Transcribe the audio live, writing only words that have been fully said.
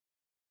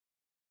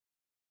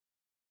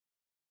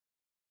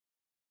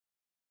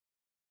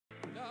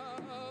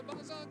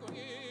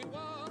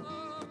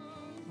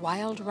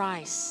Wild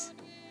rice,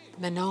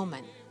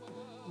 manoomin,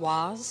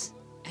 was,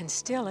 and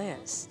still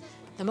is,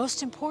 the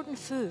most important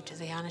food to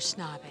the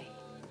Anishinaabe.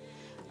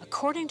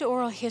 According to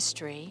oral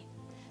history,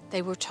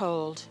 they were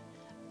told,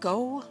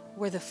 "Go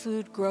where the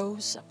food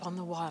grows upon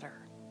the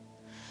water."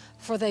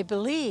 For they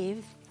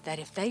believe that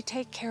if they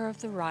take care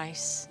of the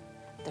rice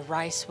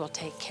will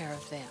take care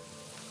of them.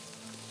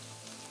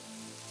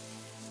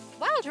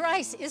 Wild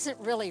rice isn't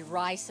really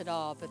rice at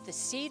all, but the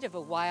seed of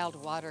a wild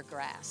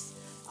watergrass,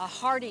 a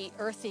hardy,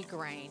 earthy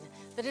grain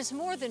that is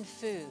more than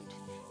food.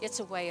 It's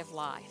a way of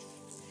life.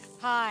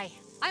 Hi,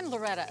 I'm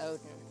Loretta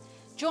Oden.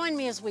 Join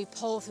me as we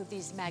pull through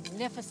these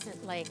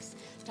magnificent lakes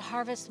to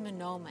harvest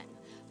manoomin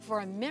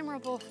for a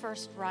memorable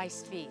first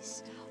rice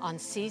feast on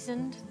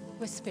Seasoned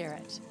with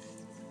Spirit.